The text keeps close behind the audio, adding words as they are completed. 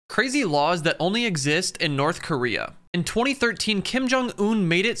Crazy laws that only exist in North Korea. In 2013, Kim Jong-un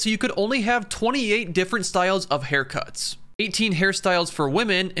made it so you could only have 28 different styles of haircuts. 18 hairstyles for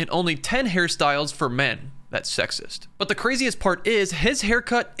women and only 10 hairstyles for men. That's sexist. But the craziest part is his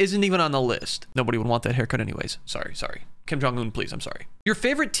haircut isn't even on the list. Nobody would want that haircut anyways. Sorry. Kim Jong-un, please, I'm sorry. Your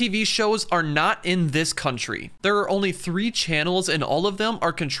favorite TV shows are not in this country. There are only 3 channels and all of them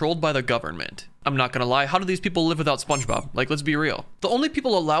are controlled by the government. I'm not gonna lie, how do these people live without SpongeBob? Like, let's be real. The only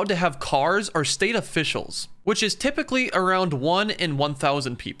people allowed to have cars are state officials, which is typically around 1 in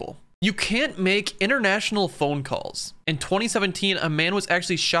 1,000 people. You can't make international phone calls. In 2017, a man was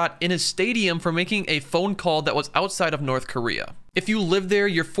actually shot in a stadium for making a phone call that was outside of North Korea. If you live there,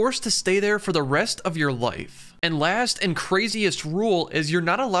 you're forced to stay there for the rest of your life. And last and craziest rule is you're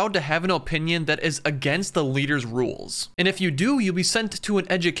not allowed to have an opinion that is against the leader's rules. And if you do, you'll be sent to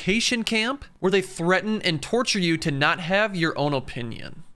an education camp where they threaten and torture you to not have your own opinion.